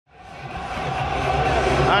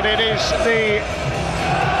And it is the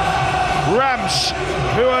Rams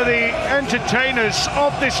who are the entertainers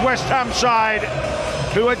of this West Ham side,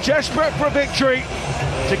 who are desperate for a victory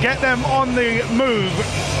to get them on the move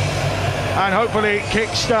and hopefully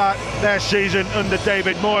kickstart their season under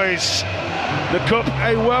David Moyes. The Cup,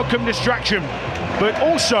 a welcome distraction, but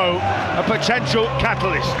also a potential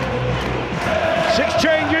catalyst. 6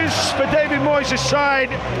 changes for David Moyes' side,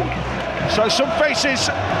 so some faces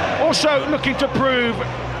also looking to prove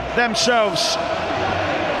themselves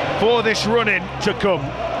for this run-in to come.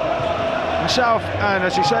 Himself, and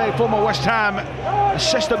as you say, former West Ham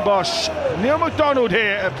assistant boss Neil MacDonald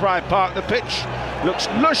here at Pride Park. The pitch looks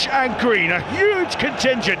lush and green, a huge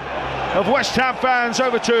contingent of West Ham fans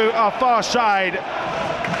over to our far side.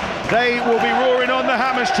 They will be roaring on the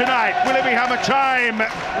hammers tonight. Will it be hammer time?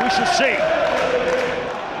 We shall see.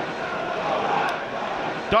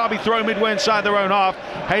 Derby throw midway inside their own half.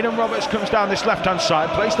 Hayden Roberts comes down this left-hand side,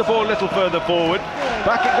 plays the ball a little further forward.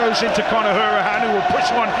 Back it goes into Conor Hourihane, who will push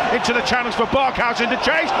one into the channels for Barkhausen to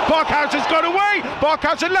chase. Barkhausen's got away.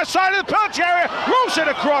 Barkhausen left side of the penalty area, rolls it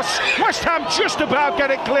across. West Ham just about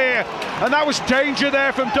get it clear. And that was danger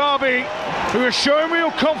there from Derby, who are showing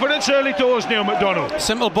real confidence early doors, Neil MacDonald.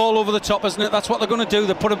 Simple ball over the top, isn't it? That's what they're going to do.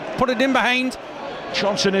 They put it in behind.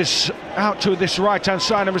 Johnson is out to this right-hand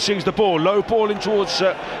side and receives the ball. Low ball in towards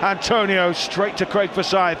Antonio, straight to Craig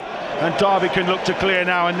Forsyth. And Derby can look to clear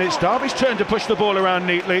now, and it's Derby's turn to push the ball around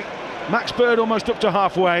neatly. Max Bird almost up to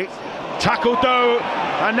halfway. Tackled though,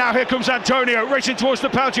 and now here comes Antonio racing towards the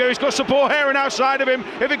penalty area. He's got support Heron outside of him.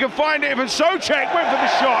 If he can find it, if Socek went for the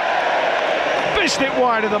shot. Missed it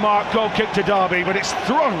wide of the mark, goal kick to Derby, but it's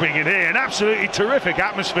throbbing in here, an absolutely terrific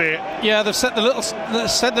atmosphere. Yeah, they've set the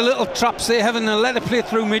little traps there, having to let it play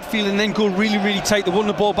through midfield and then go really, really tight. They won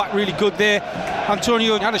the ball back really good there.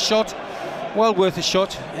 Antonio had a shot, well worth a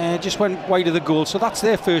shot, just went wide of the goal, so that's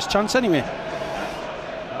their first chance anyway.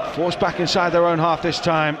 Forced back inside their own half this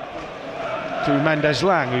time through Mendes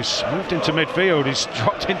Lang, who's moved into midfield. He's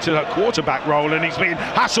dropped into that quarterback role and he's been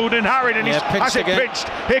hassled and harried, and he's has it pitched.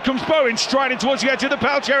 Here comes Bowen striding towards the edge of the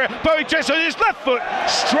penalty area. Bowen just on his left foot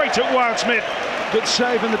straight at Wildsmith. Good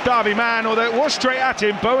save from the Derby man, although it was straight at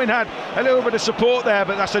him. Bowen had a little bit of support there,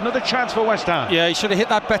 but that's another chance for West Ham. Yeah, he should have hit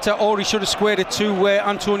that better, or he should have squared it to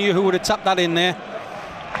Antonio, who would have tapped that in there.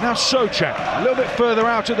 Now Socek, a little bit further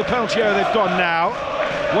out of the penalty area they've gone now.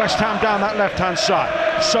 West Ham down that left-hand side.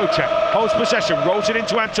 Socek holds possession, rolls it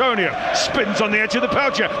into Antonio, spins on the edge of the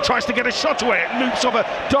penalty area, tries to get a shot away. It loops off a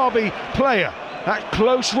Derby player at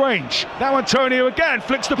close range. Now Antonio again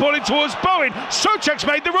flicks the ball in towards Bowen. Socek's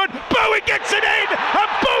made the run. Bowen gets it in, and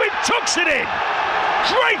Bowen tucks it in.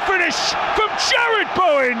 Great finish from Jared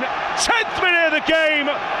Bowen. 10th minute of the game.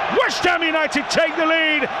 West Ham United take the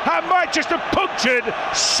lead and might just have punctured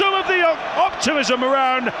some of the optimism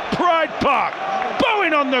around Pride Park.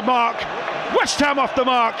 Bowen on the mark. West Ham off the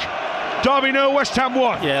mark. Derby 0, West Ham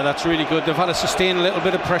 1. Yeah, that's really good. They've had to sustain a little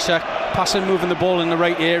bit of pressure, passing, moving the ball in the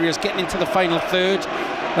right areas, getting into the final third.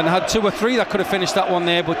 And had 2 or 3 that could have finished that one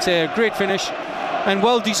there, but great finish. And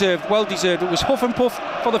well deserved, well deserved. It was huff and puff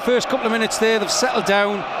for the first couple of minutes there. They've settled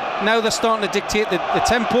down. Now they're starting to dictate the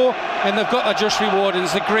tempo, and they've got their just reward. And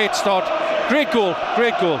it's a great start. Great goal,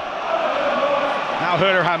 great goal. Now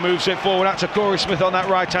Hourihane moves it forward out to Corey Smith on that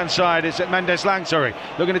right-hand side. It's Mendes Lang, sorry,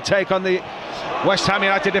 looking to take on the West Ham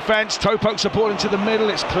United defence. Toe poke support into the middle.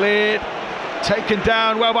 It's cleared. Taken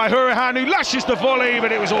down well by Hourihane, who lashes the volley,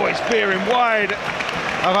 but it was always veering wide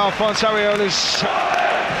of Alphonse Areola's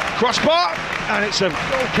crossbar. And it's a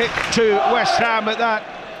goal kick to West Ham, but that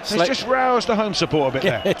has just roused the home support a bit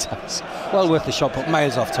there. It has. Well worth the shot, but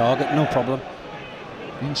miles off target, no problem.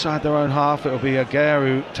 Inside their own half, it'll be Aguirre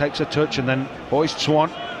who takes a touch and then hoists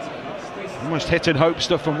one. Almost hit and hope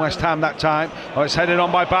stuff from West Ham that time. Oh, it's headed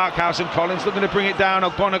on by Barkhausen. Collins looking to bring it down.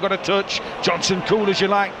 Ogbonna got a touch. Johnson, cool as you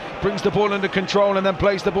like, brings the ball under control and then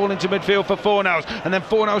plays the ball into midfield for Fornals. And then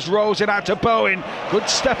Fornals rolls it out to Bowen. Good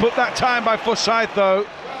step up that time by Forsyth though.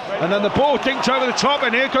 And then the ball dinked over the top,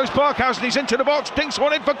 and here goes Barkhausen. He's into the box, dinks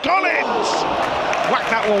one in for Collins. Whacked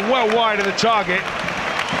that one well wide of the target.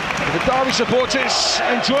 The Derby supporters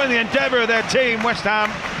enjoying the endeavour of their team. West Ham,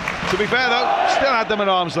 to be fair though, still had them at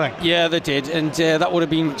arm's length. Yeah, they did, and that would have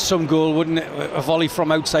been some goal, wouldn't it? A volley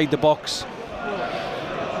from outside the box.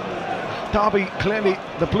 Derby, clearly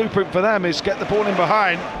the blueprint for them is get the ball in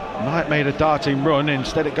behind. Knight made a darting run,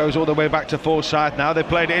 instead it goes all the way back to Forsyth. Now they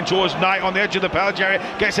played it in towards Knight on the edge of the penalty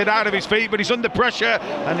area, gets it out of his feet, but he's under pressure,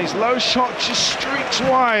 and his low shot just streaks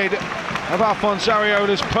wide of Alphonse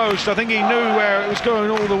Areola's post. I think he knew where it was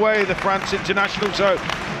going all the way, the France international, so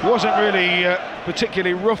wasn't really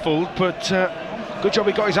particularly ruffled, but good job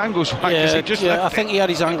he got his angles right. I think he had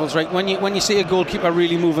his angles right. When you see a goalkeeper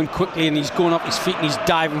really moving quickly and he's going up his feet and he's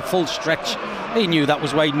diving full stretch, he knew that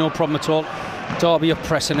was wide, no problem at all. Derby are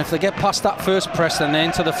pressing. If they get past that first press, then they're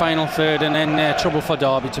into the final third, and then trouble for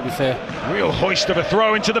Derby, to be fair. Real hoist of a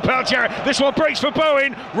throw into the penalty area. This one breaks for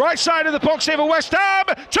Bowen. Right side of the box here for West Ham.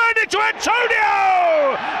 Turned into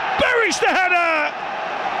Antonio! Buries the header!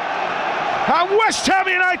 And West Ham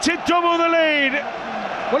United double the lead.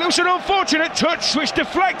 Well, it was an unfortunate touch which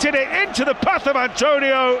deflected it into the path of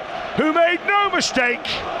Antonio, who made no mistake.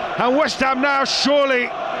 And West Ham now surely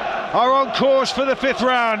are on course for the 5th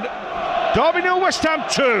round. Derby 0, West Ham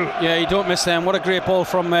 2. Yeah, you don't miss them. What a great ball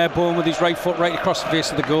from Bowen with his right foot right across the face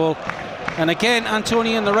of the goal. And again,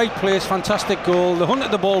 Antonio in the right place, fantastic goal. They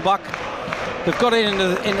hunted the ball back. They've got it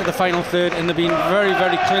into the final third, and they've been very,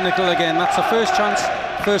 very clinical again. That's the first chance,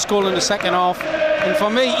 first goal in the second half. And for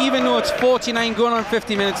me, even though it's 49 going on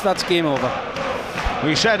 50 minutes, that's game over.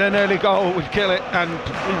 We said an early goal would kill it, and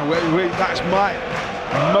that's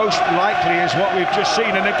most likely is what we've just seen.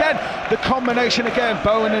 And again, the combination again,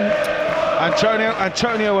 Bowen and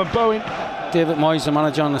Antonio and Bowen. David Moyes, the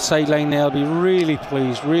manager, on the sideline there, will be really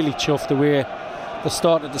pleased, really chuffed the way they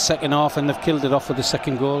started the second half, and they've killed it off with the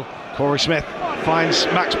second goal. Corey Smith finds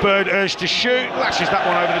Max Bird, urged to shoot, lashes that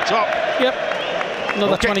one over the top. Yep,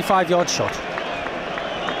 another 25-yard shot.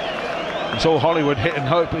 It's all Hollywood hit and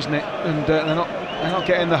hope, isn't it? And they're not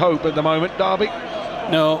getting the hope at the moment, Derby.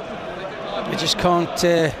 No, they just can't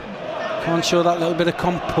show that little bit of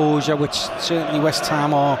composure, which certainly West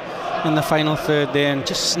Ham are in the final third there, and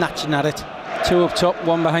just snatching at it. 2 up top,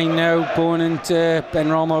 1 behind now. Bowen and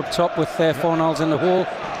Benrahma up top with Fornals in the hole.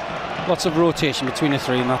 Lots of rotation between the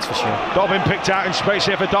 3, and that's for sure. Dobbin picked out in space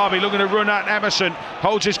here for Derby, looking to run at Emerson.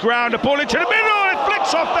 Holds his ground, a ball into the middle, and it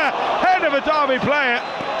flicks off the head of a Derby player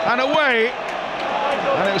and away.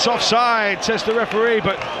 And it was offside, says the referee.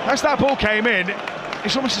 But as that ball came in,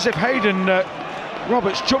 it's almost as if Hayden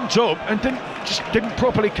Roberts jumped up and didn't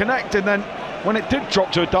properly connect, and then when it did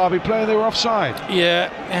drop to a Derby player, they were offside.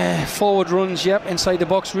 Yeah, forward runs, yep, inside the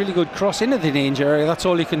box, really good cross into the danger area. That's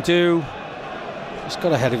all you can do. Just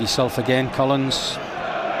got ahead of yourself again, Collins.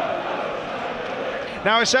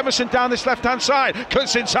 Now it's Emerson down this left-hand side,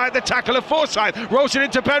 cuts inside the tackle of Forsyth, rolls it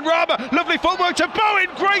into Benrahma, lovely footwork to Bowen,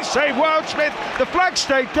 great save, Wildsmith. The flag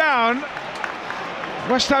stayed down.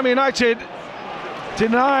 West Ham United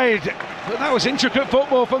denied. But that was intricate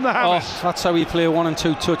football from the Hammers. Oh, that's how you play 1 and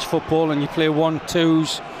 2 touch football, and you play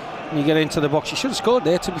 1-2s and you get into the box. You should have scored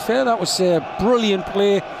there, to be fair. That was a brilliant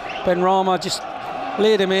play. Benrahma just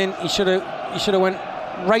laid him in. He should have went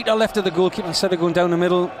right or left of the goalkeeper instead of going down the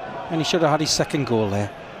middle, and he should have had his second goal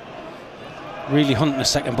there. Really hunting the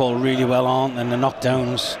second ball really well, aren't they? And the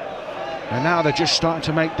knockdowns. And now they're just starting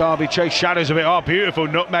to make Derby chase shadows of it. Oh, beautiful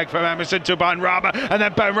nutmeg from Emerson to Benrahma, and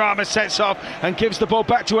then Benrahma sets off and gives the ball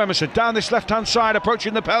back to Emerson down this left-hand side,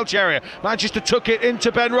 approaching the penalty area. Manchester took it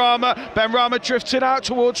into Benrahma. Benrahma drifts it out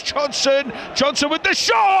towards Johnson. Johnson with the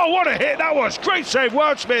shot. Oh, what a hit that was! Great save,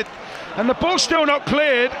 Wildsmith. And the ball's still not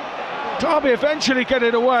cleared. Derby eventually get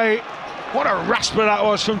it away. What a rasper that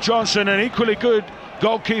was from Johnson, and equally good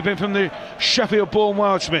goalkeeping from the Sheffield-born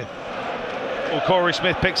Wildsmith. Well, Corey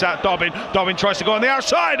Smith picks out Dobbin. Dobbin tries to go on the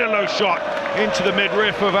outside, a low shot into the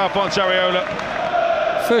midriff of Alphonse Areola.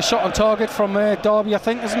 First shot on target from Derby, I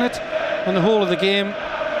think, isn't it? And the whole of the game,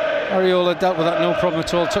 Areola dealt with that no problem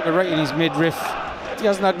at all. Took it right in his midriff. He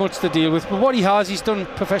hasn't had much to deal with, but what he has, he's done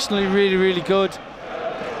professionally really, really good.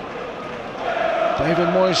 David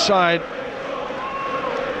Moyes' side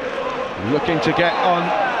looking to get on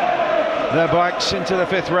their bikes into the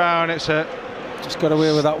 5th round. It's a just got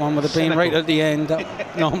away with that one with it being right at the end.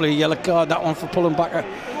 Normally a yellow card, that one for pulling back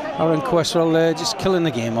Aaron Questrell there, just killing the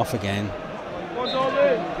game off again.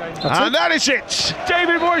 That is it.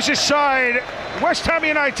 David Moyes' side, West Ham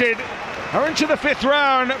United, are into the 5th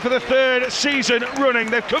round for the 3rd season running.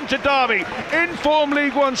 They've come to Derby, in-form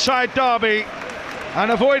League One side Derby, and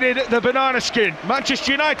avoided the banana skin.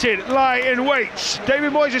 Manchester United lie in wait.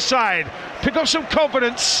 David Moyes' side pick up some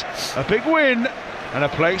confidence, a big win, and a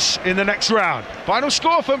place in the next round. Final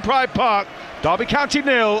score from Pride Park, Derby County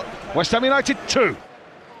 0, West Ham United 2.